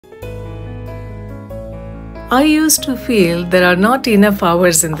I used to feel there are not enough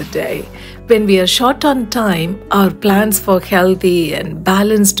hours in the day. When we are short on time, our plans for healthy and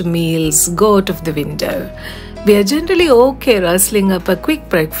balanced meals go out of the window. We are generally okay rustling up a quick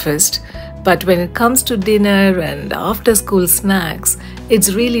breakfast, but when it comes to dinner and after-school snacks,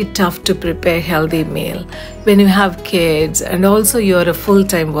 it's really tough to prepare a healthy meal when you have kids and also you're a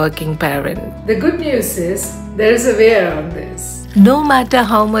full-time working parent. The good news is there is a way around this. No matter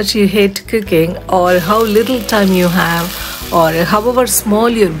how much you hate cooking or how little time you have or however small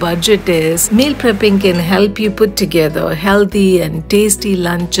your budget is, meal prepping can help you put together healthy and tasty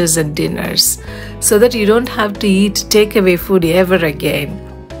lunches and dinners so that you don't have to eat takeaway food ever again.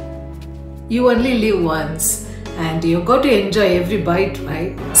 You only live once and you've got to enjoy every bite,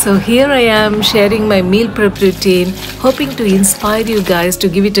 right? So here I am sharing my meal prep routine, hoping to inspire you guys to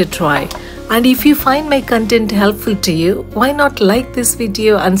give it a try. And if you find my content helpful to you, why not like this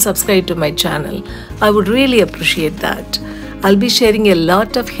video and subscribe to my channel? I would really appreciate that. I'll be sharing a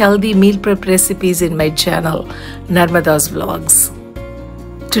lot of healthy meal prep recipes in my channel, Narmada's Vlogs.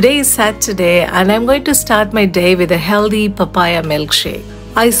 Today is Saturday and I'm going to start my day with a healthy papaya milkshake.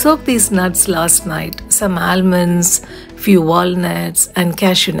 I soaked these nuts last night, some almonds, few walnuts and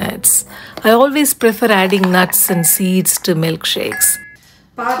cashew nuts. I always prefer adding nuts and seeds to milkshakes.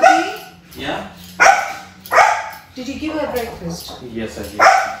 Party? Yeah? Did you give her breakfast? Yes, I did.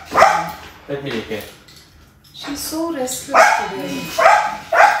 Let me look at. She's so restless today.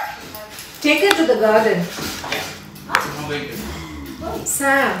 Take her to the garden.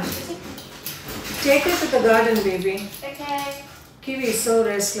 Sam, take her to the garden, baby. Okay. Kiwi is so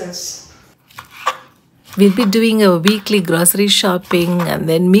restless. We'll be doing a weekly grocery shopping and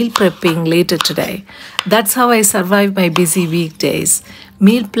then meal prepping later today. That's how I survive my busy weekdays.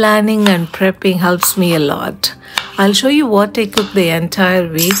 Meal planning and prepping helps me a lot. I'll show you what I cook the entire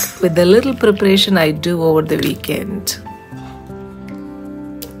week with the little preparation I do over the weekend.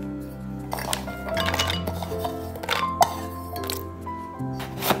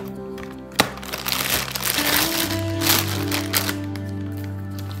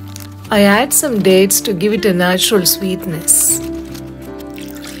 I add some dates to give it a natural sweetness.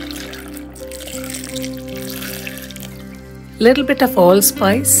 Little bit of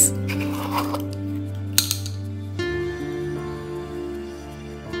allspice.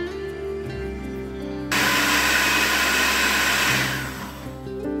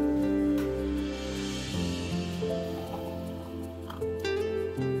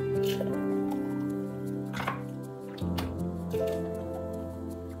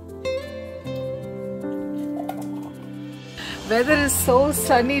 Weather is so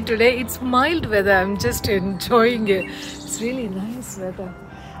sunny today. It's mild weather. I'm just enjoying it. It's really nice weather.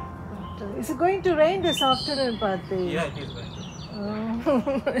 But, is it going to rain this afternoon, Pati? Yeah, it is going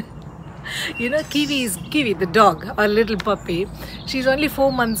to. You know, Kiwi, the dog, our little puppy. She's only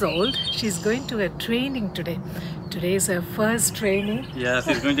 4 months old. She's going to a training today. Today is her first training. Yeah,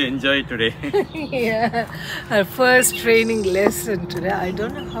 she's going to enjoy it today. Yeah, her first training lesson today. I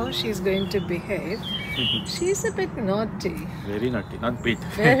don't know how she's going to behave. She's a bit naughty. Very naughty, not bit.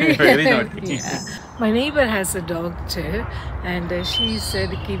 Very, Very naughty. Yeah. My neighbor has a dog too, and she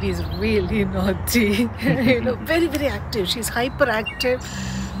said Kiwi is really naughty. You know, very, very active. She's hyperactive.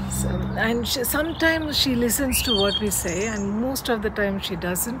 So, and sometimes she listens to what we say, and most of the time she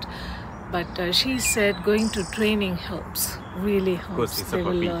doesn't. But she said going to training helps, really helps. Of course, she's a They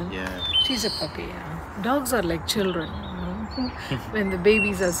will puppy. learn. Yeah. She's a puppy, yeah. Dogs are like children, you know. When the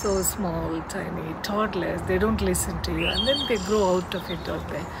babies are so small, tiny, toddlers, they don't listen to you and then they grow out of it, don't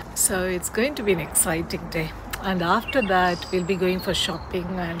they? So it's going to be an exciting day. And after that, we'll be going for shopping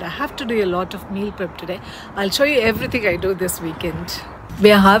and I have to do a lot of meal prep today. I'll show you everything I do this weekend. We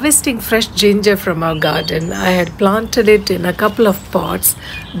are harvesting fresh ginger from our garden. I had planted it in a couple of pots.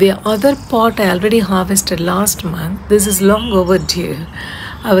 The other pot I already harvested last month. This is long overdue.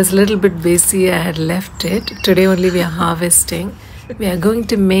 I was a little bit busy. I had left it. Today only we are harvesting. We are going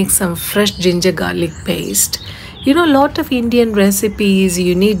to make some fresh ginger garlic paste. You know, a lot of Indian recipes,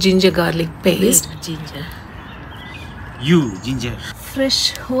 you need ginger garlic paste. Ginger. You, ginger.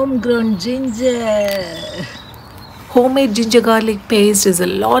 Fresh homegrown ginger. Homemade ginger garlic paste is a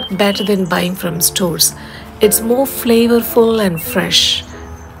lot better than buying from stores. It's more flavorful and fresh.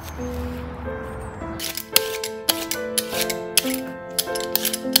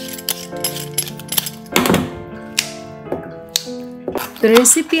 The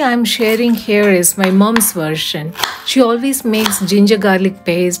recipe I'm sharing here is my mom's version. She always makes ginger garlic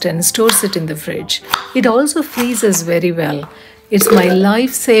paste and stores it in the fridge. It also freezes very well. It's my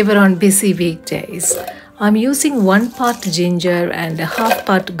lifesaver on busy weekdays. I'm using 1 part ginger and a half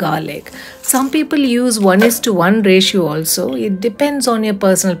part garlic. Some people use 1:1 ratio also. It depends on your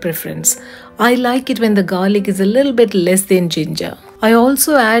personal preference. I like it when the garlic is a little bit less than ginger. I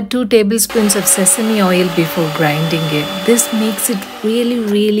also add 2 tablespoons of sesame oil before grinding it. This makes it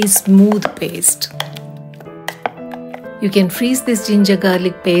really smooth paste. You can freeze this ginger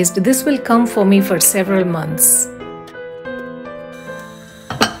garlic paste. This will come for me for several months.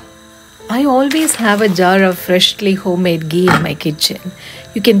 I always have a jar of freshly homemade ghee in my kitchen.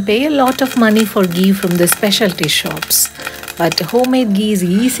 You can pay a lot of money for ghee from the specialty shops, but homemade ghee is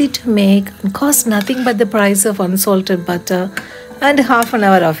easy to make and costs nothing but the price of unsalted butter and half an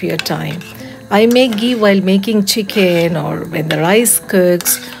hour of your time. I make ghee while making chicken or when the rice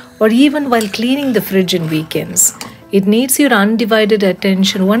cooks or even while cleaning the fridge on weekends. It needs your undivided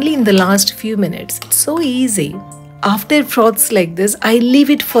attention only in the last few minutes. It's so easy. After it froths like this, I leave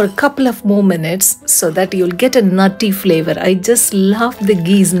it for a couple of more minutes so that you'll get a nutty flavor. I just love the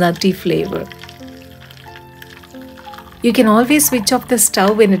ghee's nutty flavor. You can always switch off the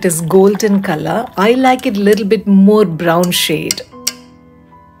stove when it is golden color. I like it a little bit more brown shade.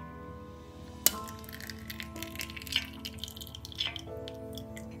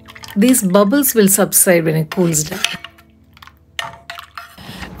 These bubbles will subside when it cools down.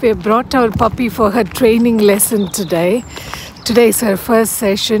 We have brought our puppy for her training lesson today. Today is her first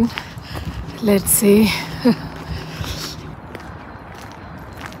session. Let's see.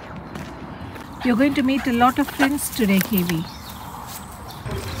 You're going to meet a lot of friends today, Kiwi.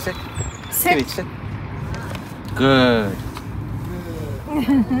 Sit. Sit. Kiwi, sit. Good.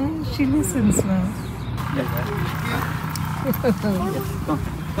 She listens now.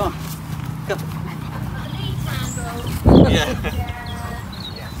 Go on. Go. Yeah.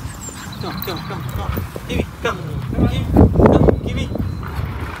 Go. Kiwi, go. Kiwi.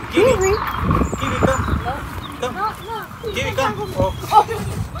 Kiwi, come. Kiwi, come. Oh.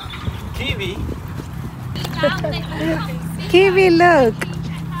 Kiwi. Kiwi, look.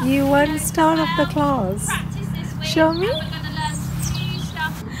 You won star of the class. Show me.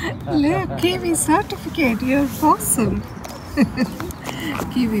 Look, Kiwi certificate. You're awesome.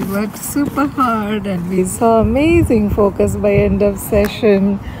 Kiwi worked super hard and we saw amazing focus by end of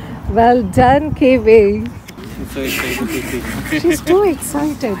session. Well done, Kiwi. She's so excited. She's too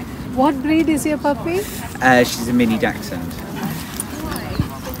excited. What breed is your puppy? She's a mini dachshund.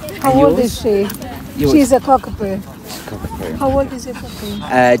 How old is she? Yours? She's a cockapoo. Cockapoo. How old is your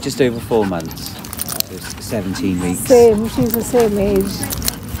puppy? Just over 4 months. So it's 17 weeks. Same, she's the same age.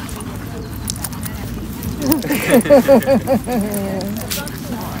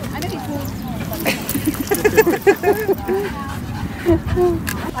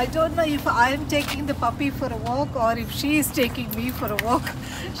 I don't know if I am taking the puppy for a walk or if she is taking me for a walk.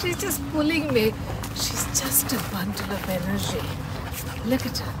 She's just pulling me. She's just a bundle of energy. Look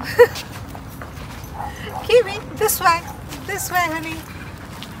at her. Kiwi, this way, honey.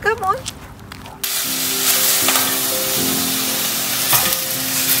 Come on.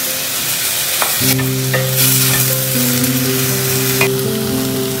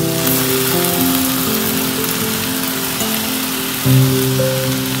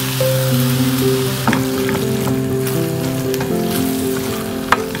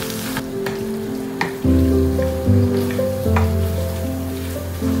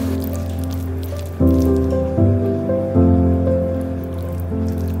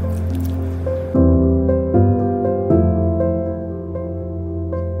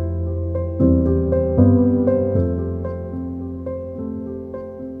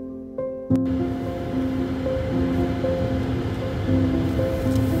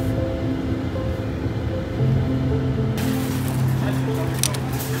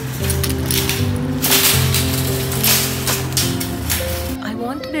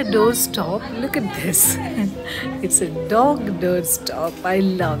 Doorstop. Look at this. It's a dog doorstop. I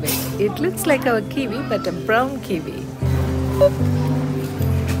love it. It looks like our kiwi, but a brown kiwi.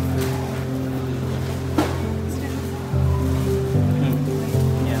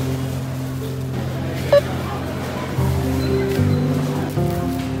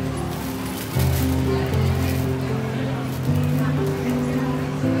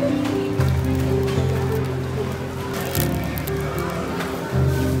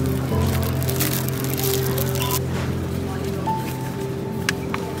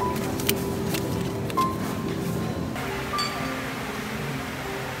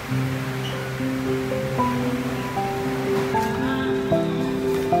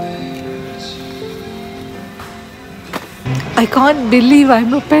 I can't believe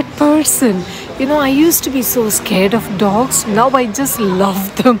I'm a pet person. You know, I used to be so scared of dogs. Now I just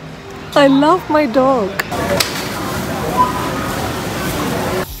love them. I love my dog.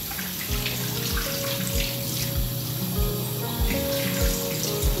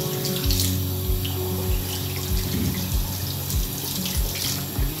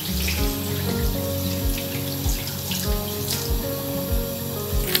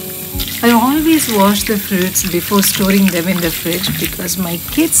 always wash the fruits before storing them in the fridge because my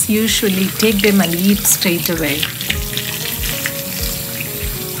kids usually take them and eat straight away.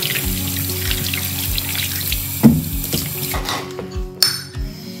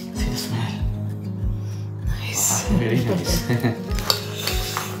 See the smell. Nice. Very nice.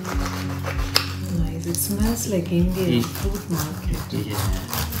 Nice. It smells like Indian Yeah. fruit market.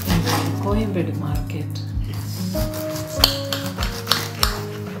 Yeah. In the Coimbatore market.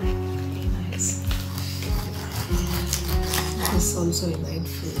 Is also a light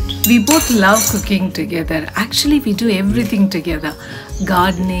food. We both love cooking together. Actually, we do everything together.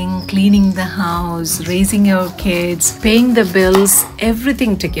 Gardening, cleaning the house, raising our kids, paying the bills,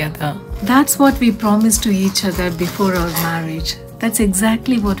 everything together. That's what we promised to each other before our marriage. That's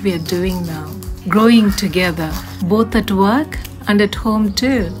exactly what we are doing now. Growing together, both at work and at home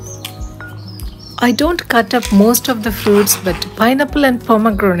too. I don't cut up most of the fruits, but pineapple and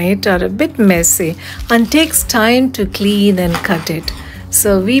pomegranate are a bit messy and takes time to clean and cut it.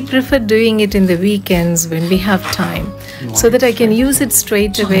 So we prefer doing it in the weekends when we have time, so that I can use it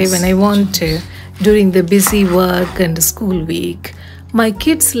straight away when I want to during the busy work and school week. My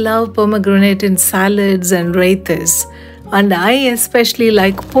kids love pomegranate in salads and raitas. And I especially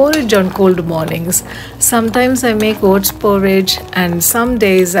like porridge on cold mornings. Sometimes I make oats porridge and some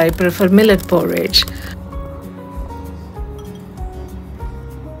days I prefer millet porridge.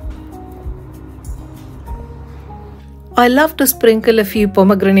 I love to sprinkle a few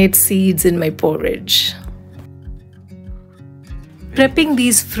pomegranate seeds in my porridge. Prepping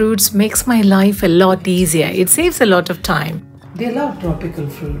these fruits makes my life a lot easier. It saves a lot of time. They love tropical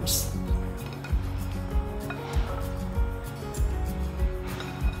fruits.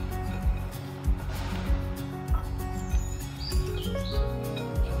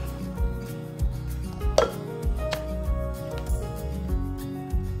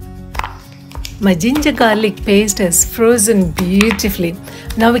 My ginger garlic paste is frozen beautifully.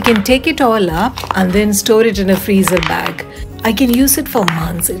 Now we can take it all up and then store it in a freezer bag. I can use it for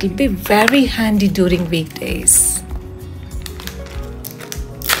months. It will be very handy during weekdays.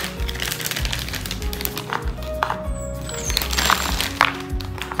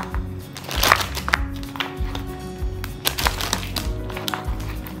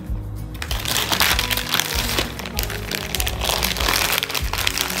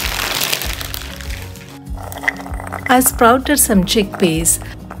 I sprouted some chickpeas.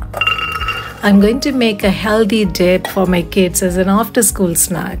 I'm going to make a healthy dip for my kids as an after-school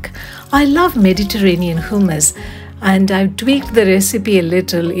snack. I love Mediterranean hummus and I've tweaked the recipe a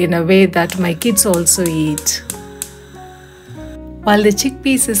little in a way that my kids also eat. While the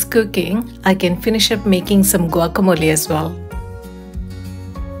chickpeas is cooking, I can finish up making some guacamole as well.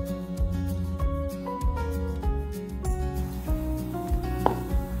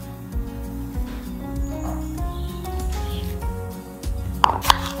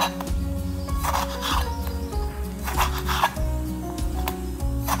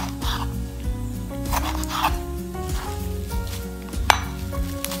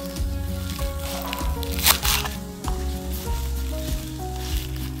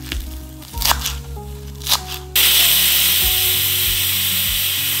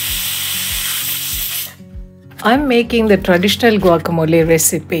 I'm making the traditional guacamole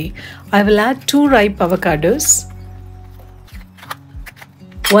recipe. I will add 2 ripe avocados,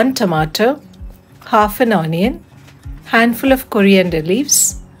 1 tomato, half an onion, handful of coriander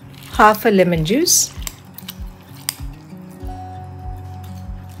leaves, half a lemon juice,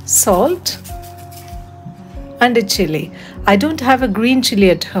 salt, and a chili. I don't have a green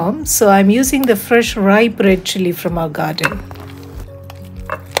chili at home, so I'm using the fresh ripe red chili from our garden.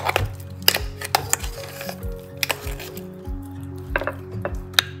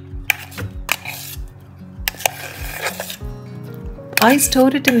 I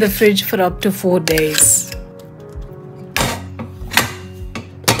store it in the fridge for up to 4 days.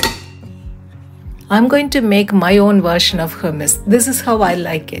 I'm going to make my own version of hummus. This is how I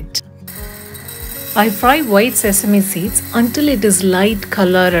like it. I fry white sesame seeds until it is light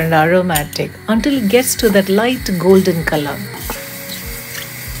color and aromatic, until it gets to that light golden color.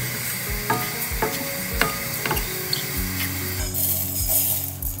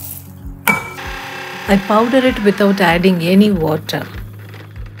 I powder it without adding any water.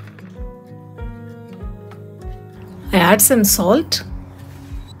 I add some salt,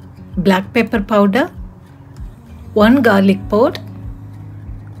 black pepper powder, 1 garlic pod,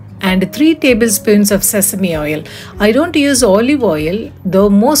 and 3 tablespoons of sesame oil. I don't use olive oil, though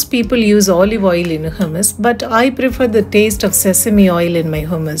most people use olive oil in hummus, but I prefer the taste of sesame oil in my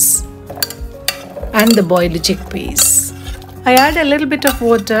hummus. And the boiled chickpeas. I add a little bit of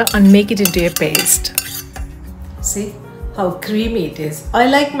water and make it into a paste. See how creamy it is. I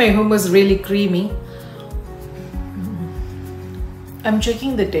like my hummus really creamy. I'm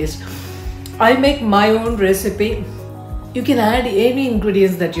checking the taste. I make my own recipe. You can add any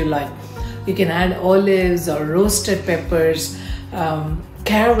ingredients that you like. You can add olives or roasted peppers,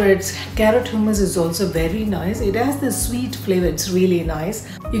 carrots. Carrot hummus is also very nice. It has this sweet flavor. It's really nice.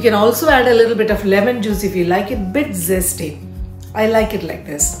 You can also add a little bit of lemon juice if you like it, bit zesty. I like it like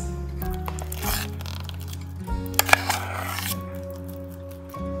this.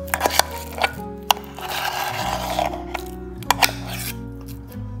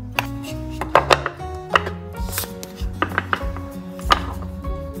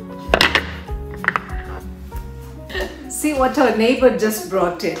 See what our neighbor just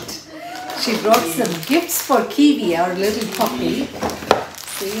brought it. She brought some gifts for Kiwi, our little puppy.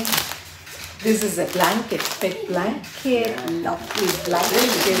 See, this is a blanket, pet blanket, lovely blanket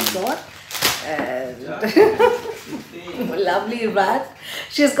she's got. And lovely rat.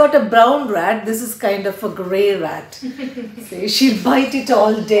 She's got a brown rat. This is kind of a grey rat. See, she'll bite it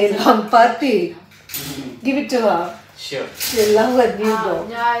all day long. Party, give it to her. Sure. She'll love her new dog.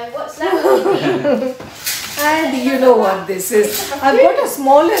 No, what's that? And you know what this is. I've got a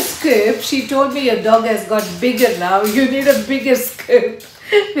smaller scoop. She told me your dog has got bigger now. You need a bigger scoop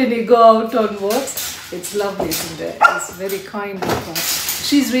when you go out on walks. It's lovely, isn't it? It's very kind of her.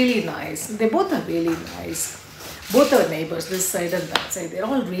 She's really nice. They both are really nice. Both are neighbors, this side and that side. They're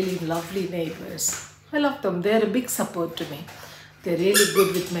all really lovely neighbors. I love them. They're a big support to me. They're really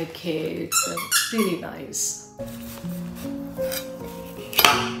good with my kids. It's really nice.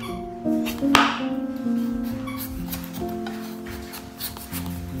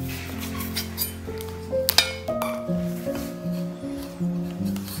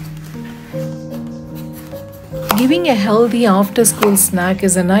 Giving a healthy after-school snack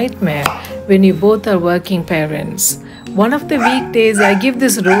is a nightmare when you both are working parents. One of the weekdays, I give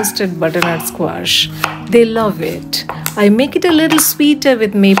this roasted butternut squash. They love it. I make it a little sweeter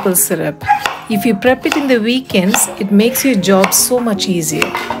with maple syrup. If you prep it in the weekends, it makes your job so much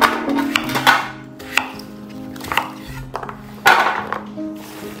easier.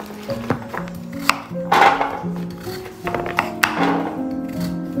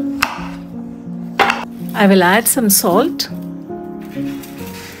 I will add some salt,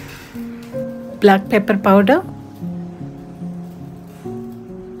 black pepper powder,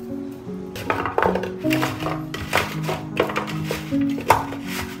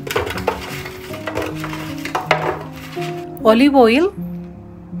 olive oil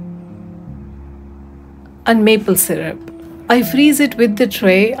and maple syrup. I freeze it with the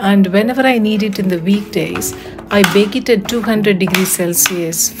tray, and whenever I need it in the weekdays, I bake it at 200 degrees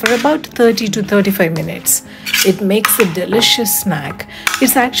Celsius for about 30 to 35 minutes. It makes a delicious snack.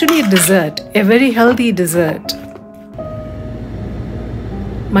 It's actually a dessert, a very healthy dessert.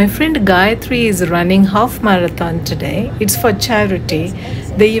 My friend Gayatri is running half marathon today. It's for charity.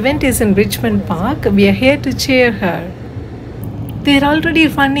 The event is in Richmond Park. We are here to cheer her. They're already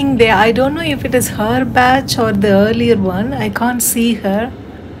running there. I don't know if it is her batch or the earlier one. I can't see her.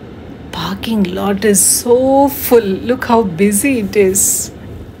 Parking lot is so full. Look how busy it is.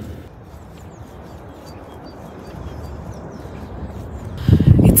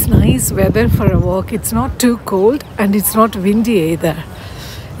 It's nice weather for a walk. It's not too cold and it's not windy either.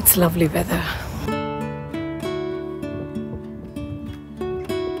 It's lovely weather.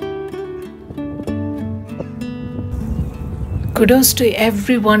 Kudos to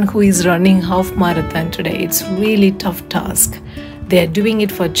everyone who is running half marathon today. It's really tough task. They are doing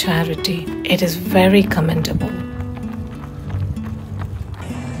it for charity. It is very commendable.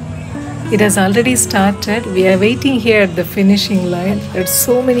 It has already started. We are waiting here at the finishing line. There are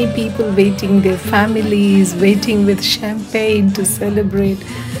so many people waiting, their families waiting with champagne to celebrate.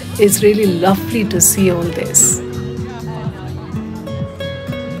 It's really lovely to see all this.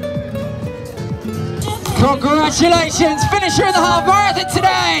 Congratulations, finisher of the half marathon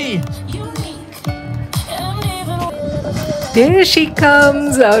today! There she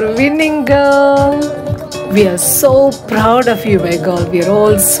comes, our winning girl. We are so proud of you, my girl. We are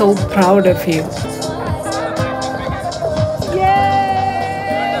all so proud of you.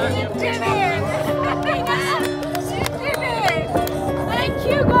 Yay! You did it! You did it! Thank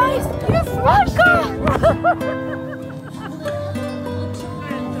you, guys! Yes, welcome!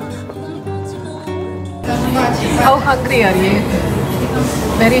 How hungry are you?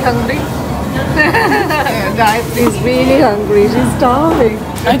 Very hungry? Gayatri is really hungry. She's starving.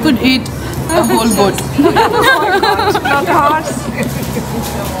 I could eat a whole boat. Not horse.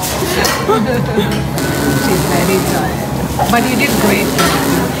 She's very tired. But you did great.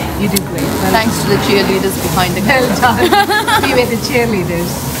 You did great. Well, Thanks to the cheerleaders behind the well camera. done. We were the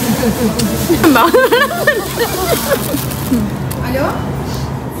cheerleaders.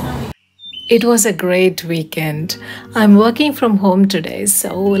 It was a great weekend. I'm working from home today,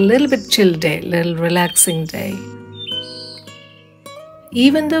 so a little bit chill day, little relaxing day.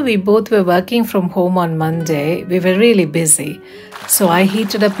 Even though we both were working from home on Monday, we were really busy. So I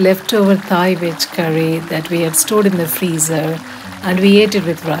heated up leftover Thai veg curry that we had stored in the freezer and we ate it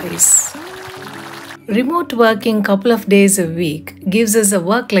with rice. Remote working couple of days a week gives us a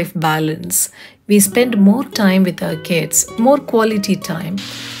work-life balance. We spend more time with our kids, more quality time.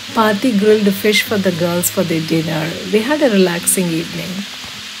 Parthi grilled fish for the girls for their dinner. We had a relaxing evening.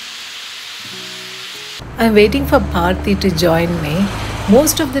 I'm waiting for Parthi to join me.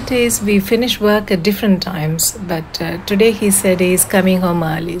 Most of the days we finish work at different times, but today he said he is coming home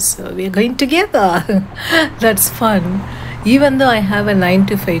early, so we are going together. That's fun. Even though I have a 9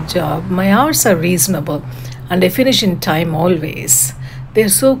 to 5 job, my hours are reasonable and I finish in time always. They're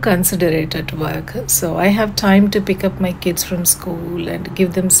so considerate at work, so I have time to pick up my kids from school and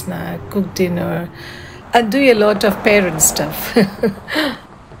give them snack, cook dinner, and do a lot of parent stuff.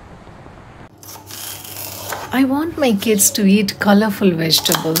 I want my kids to eat colorful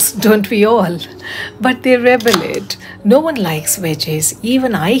vegetables, don't we all? But they rebel it. No one likes veggies.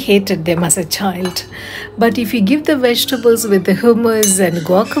 Even I hated them as a child. But if you give the vegetables with the hummus and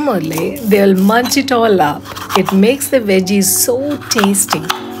guacamole, they'll munch it all up. It makes the veggies so tasty.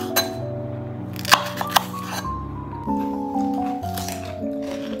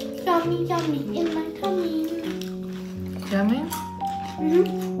 Yummy, yummy in my tummy. Yummy?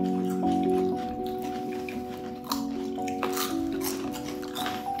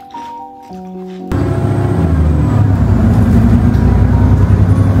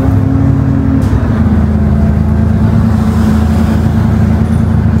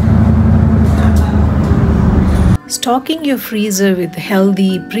 Stocking your freezer with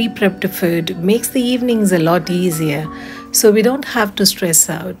healthy, pre-prepped food makes the evenings a lot easier, so we don't have to stress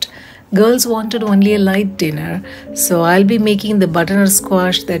out. Girls wanted only a light dinner, so I'll be making the butternut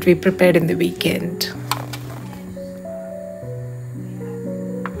squash that we prepared in the weekend.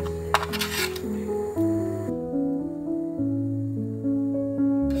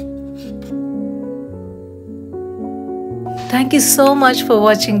 Thank you so much for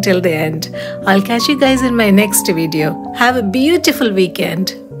watching till the end. I'll catch you guys in my next video. Have a beautiful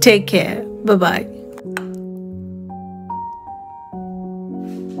weekend. Take care. Bye-bye.